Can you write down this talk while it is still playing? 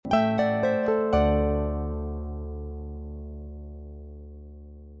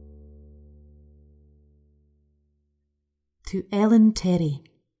to Ellen Terry,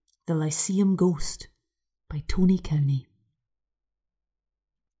 The Lyceum Ghost by Tony Cowney.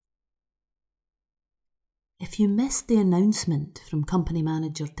 If you missed the announcement from company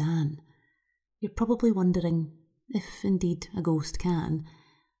manager Dan, you're probably wondering, if indeed a ghost can,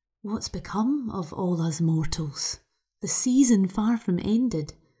 what's become of all us mortals? The season far from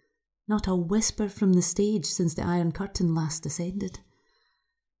ended, not a whisper from the stage since the Iron Curtain last descended.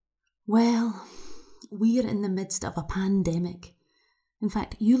 Well, we're in the midst of a pandemic. In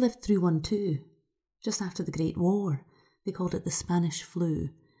fact, you lived through one too. Just after the Great War, they called it the Spanish flu.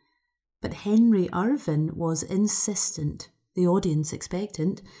 But Henry Irvine was insistent, the audience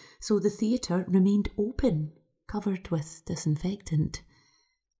expectant, so the theatre remained open, covered with disinfectant.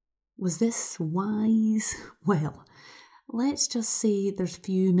 Was this wise? Well, let's just say there's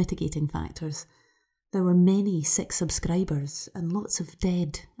few mitigating factors. There were many sick subscribers and lots of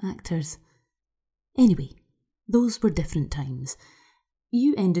dead actors. Anyway, those were different times.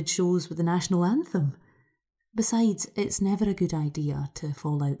 You ended shows with the national anthem. Besides, it's never a good idea to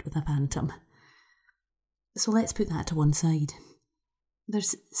fall out with a phantom. So let's put that to one side.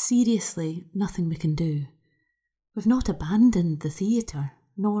 There's seriously nothing we can do. We've not abandoned the theatre,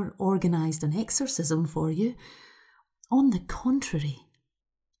 nor organised an exorcism for you. On the contrary,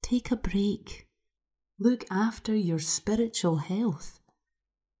 take a break. Look after your spiritual health.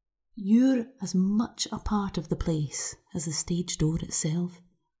 You're as much a part of the place as the stage door itself.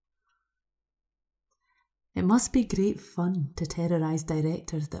 It must be great fun to terrorise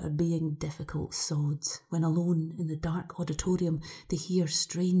directors that are being difficult sods when alone in the dark auditorium they hear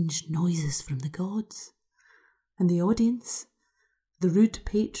strange noises from the gods. And the audience? The rude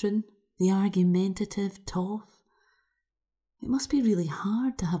patron? The argumentative toff? It must be really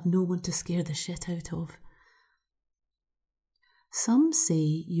hard to have no one to scare the shit out of. Some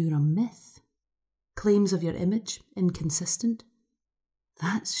say you're a myth. Claims of your image inconsistent.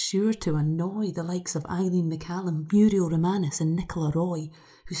 That's sure to annoy the likes of Eileen McCallum, Muriel Romanis and Nicola Roy,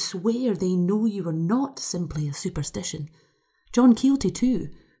 who swear they know you are not simply a superstition. John Keelty too,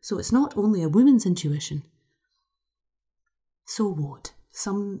 so it's not only a woman's intuition. So what?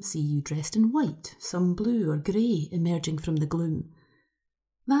 Some see you dressed in white, some blue or grey emerging from the gloom.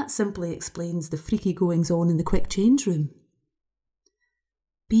 That simply explains the freaky goings-on in the quick change room.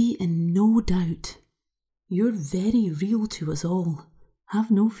 Be in no doubt. You're very real to us all.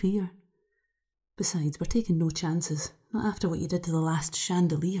 Have no fear. Besides, we're taking no chances, not after what you did to the last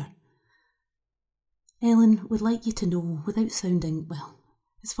chandelier. Ellen would like you to know, without sounding, well,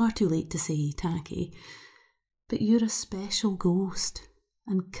 it's far too late to say tacky, but you're a special ghost,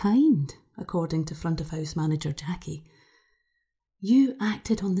 and kind, according to front-of-house manager Jackie. You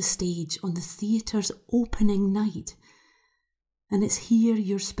acted on the stage on the theatre's opening night, and it's here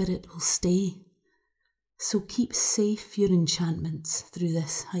your spirit will stay. So keep safe your enchantments through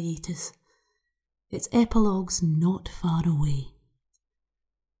this hiatus. Its epilogue's not far away.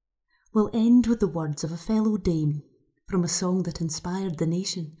 We'll end with the words of a fellow dame from a song that inspired the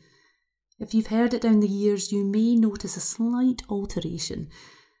nation. If you've heard it down the years, you may notice a slight alteration,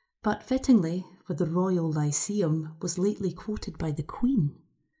 but fittingly, for the Royal Lyceum was lately quoted by the Queen.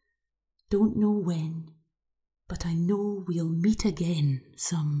 Don't know when, but I know we'll meet again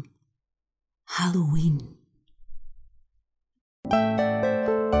some Halloween.